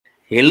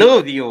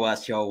Hello,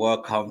 viewers. You're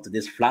welcome to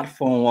this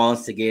platform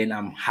once again.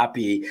 I'm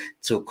happy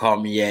to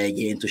come here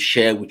again to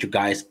share with you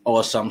guys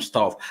awesome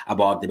stuff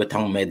about the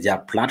Beton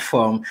Media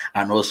platform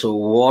and also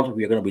what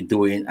we're going to be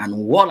doing and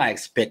what I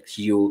expect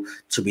you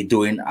to be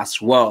doing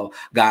as well.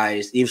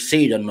 Guys, if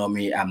say you don't know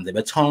me, I'm the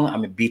Beton.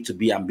 I'm a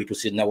B2B and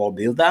B2C network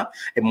builder,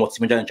 a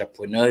multimedia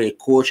entrepreneur, a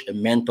coach, a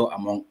mentor,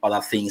 among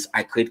other things.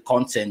 I create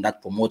content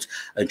that promotes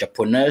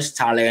entrepreneurs,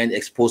 talent,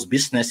 expose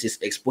businesses,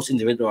 expose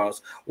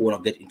individuals who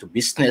want to get into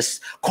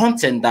business,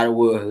 content that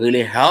will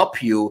really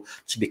help you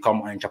to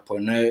become an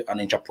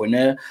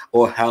entrepreneur,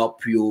 or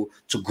help you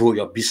to grow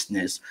your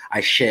business.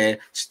 I share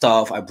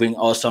stuff. I bring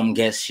awesome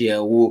guests here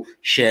who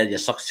share their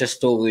success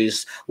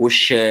stories, who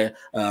share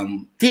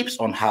tips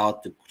on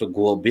how to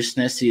grow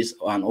businesses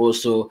and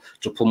also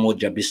to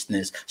promote your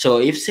business. So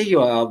if say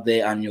you're out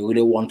there and you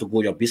really want to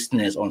grow your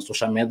business on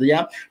social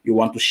media, you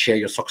want to share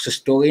your success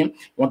story, you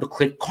want to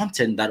create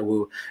content that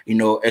will,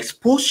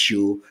 expose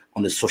you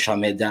on the social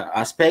media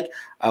aspect,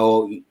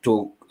 or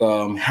to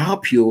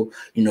help you,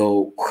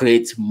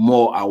 create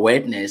more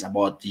awareness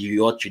about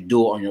what you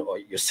do on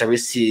your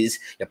services,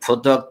 your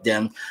product,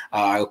 then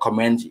I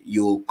recommend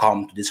you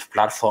come to this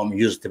platform,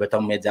 use the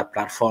Better Media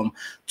platform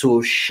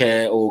to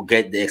share or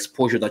get the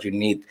exposure that you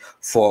need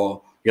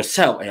for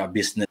yourself and your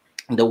business.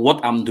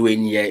 What I'm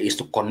doing here is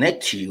to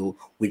connect you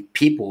with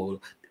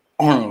people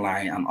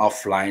online and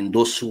offline,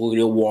 those who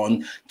really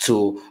want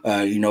to,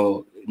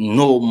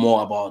 know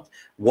more about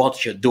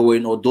what you're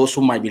doing, or those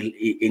who might be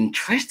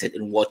interested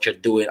in what you're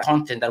doing,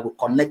 content that will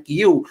connect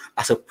you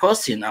as a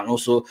person and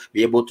also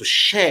be able to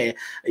share,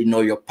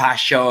 your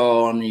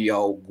passion,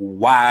 your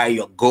why,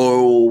 your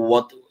goal,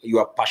 what you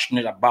are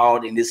passionate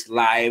about in this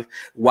life,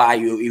 why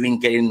you're even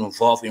getting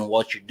involved in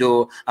what you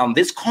do.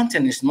 This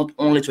content is not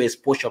only to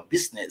expose your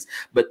business,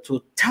 but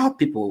to tell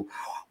people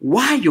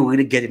why you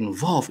really get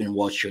involved in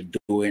what you're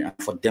doing and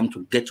for them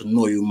to get to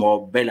know you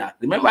more better.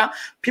 Remember,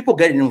 people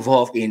get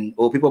involved in,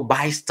 or people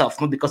buy stuff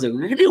not because they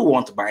really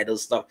want to buy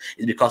those stuff,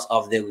 it's because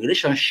of the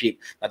relationship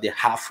that they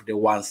have with the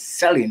ones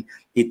selling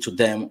it to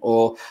them.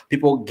 Or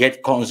people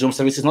get consume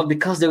services not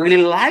because they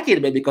really like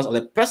it, but because of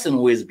the person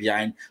who is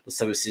behind the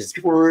services.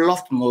 People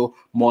love to know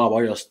more about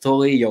your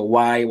story, your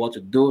why, what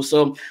to do.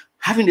 So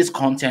having this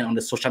content on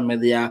the social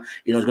media,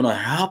 is going to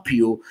help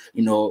you,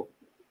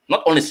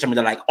 not only social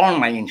media, like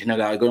online in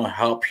general, are going to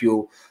help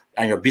you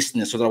and your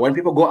business, so that when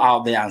people go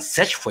out there and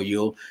search for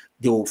you,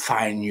 they will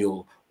find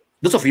you.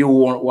 Those of you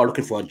who are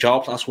looking for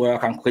jobs as well, I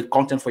can create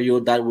content for you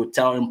that will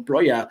tell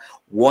employer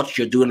what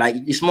you're doing. Like,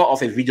 it's more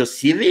of a video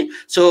CV,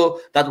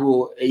 so that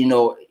will,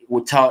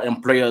 will tell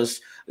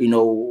employers,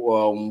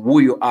 who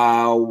you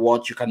are,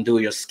 what you can do,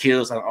 your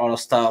skills and all the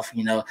stuff.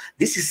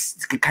 This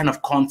is the kind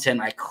of content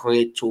I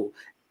create to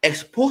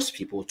expose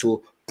people,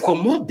 to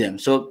promote them.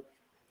 So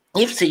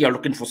if say you're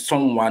looking for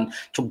someone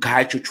to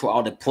guide you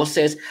throughout the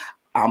process,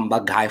 I'm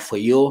that guy for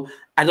you.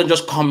 I don't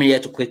just come here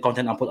to create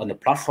content and put on the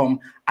platform.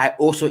 I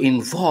also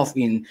involve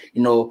in,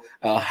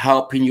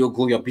 helping you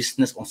grow your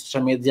business on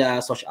social media,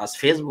 such as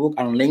Facebook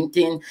and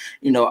LinkedIn.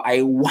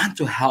 I want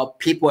to help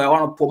people. I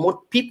want to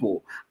promote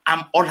people.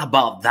 I'm all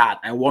about that.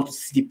 I want to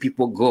see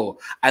people grow.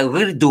 I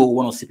really do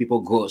want to see people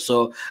grow.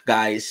 So,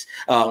 guys,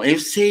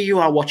 if say you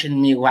are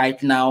watching me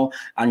right now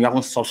and you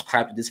haven't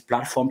subscribed to this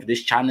platform, to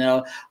this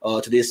channel,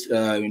 to this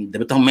the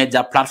Better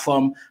Media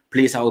platform,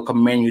 please, I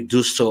recommend you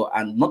do so.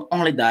 And not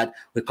only that,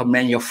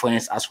 recommend your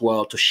friends as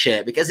well to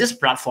share, because this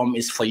platform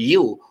is for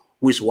you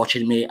who is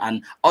watching me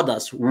and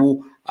others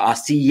who are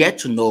still yet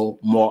to know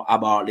more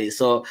about this.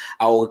 So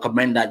I will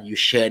recommend that you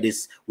share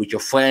this with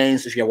your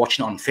friends. If you're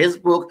watching on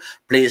Facebook,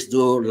 please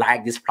do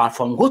like this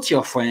platform. Go to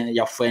your friend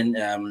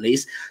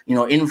list.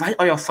 Invite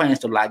all your friends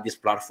to like this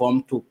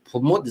platform, to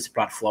promote this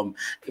platform.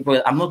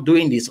 Because I'm not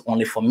doing this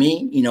only for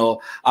me.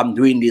 I'm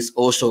doing this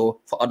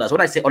also for others.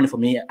 When I say only for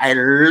me, I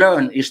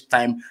learn each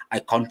time I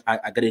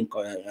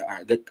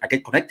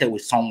get connected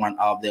with someone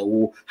out there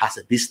who has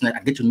a business.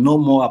 I get to know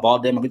more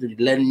about them. I get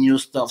to learn new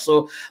stuff.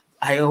 So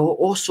I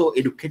also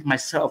educate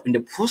myself in the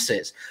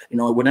process.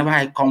 Whenever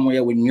I come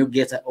here with new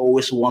guests, I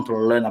always want to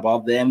learn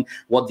about them,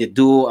 what they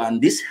do,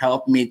 and this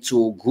helped me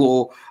to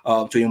grow,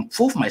 to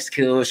improve my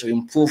skills, to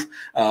improve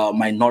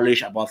my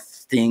knowledge about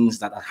things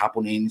that are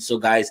happening. So,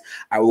 guys,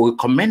 I will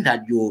recommend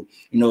that you,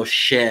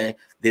 share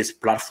this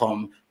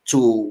platform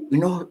to,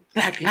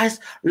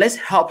 let's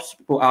help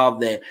people out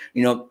there.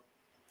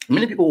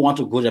 Many people want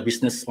to grow their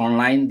business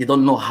online. They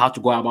don't know how to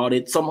go about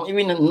it. Some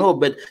even know,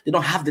 but they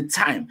don't have the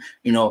time.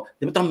 The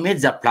Better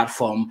Media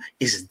platform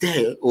is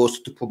there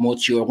also to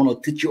promote you. I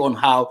want to teach you on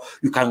how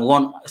you can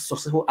run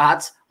successful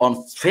ads on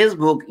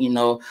Facebook,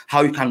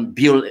 how you can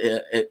build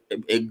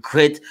a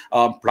great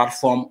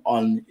platform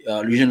on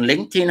using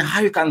LinkedIn,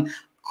 how you can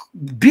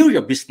build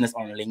your business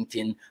on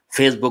LinkedIn,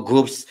 Facebook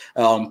groups,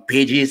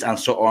 pages, and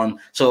so on.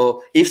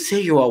 So if say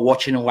you are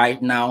watching right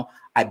now,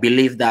 I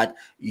believe that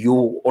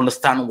you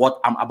understand what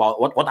I'm about,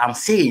 what I'm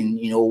saying,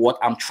 what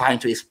I'm trying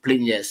to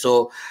explain here.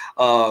 So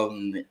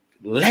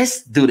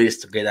let's do this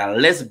together.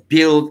 Let's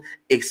build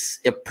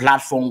a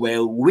platform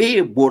where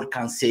we both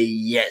can say,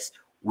 yes,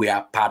 we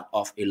are part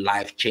of a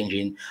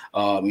life-changing,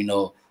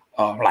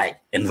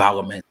 like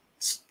environment.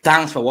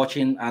 Thanks for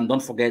watching, and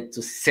don't forget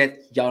to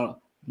set your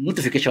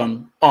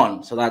notification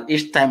on so that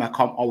each time I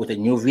come out with a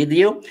new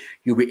video,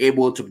 you'll be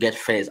able to get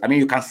first. I mean,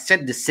 you can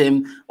set the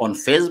same on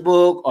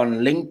Facebook,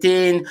 on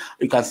LinkedIn.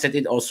 You can set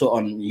it also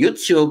on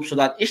YouTube so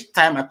that each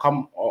time I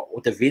come out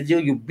with a video,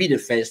 you'll be the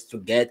first to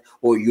get,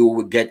 or you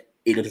will get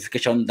a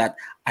notification that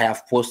I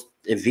have posted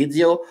a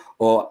video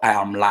or I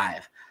am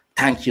live.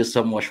 Thank you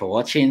so much for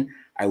watching.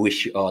 I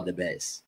wish you all the best.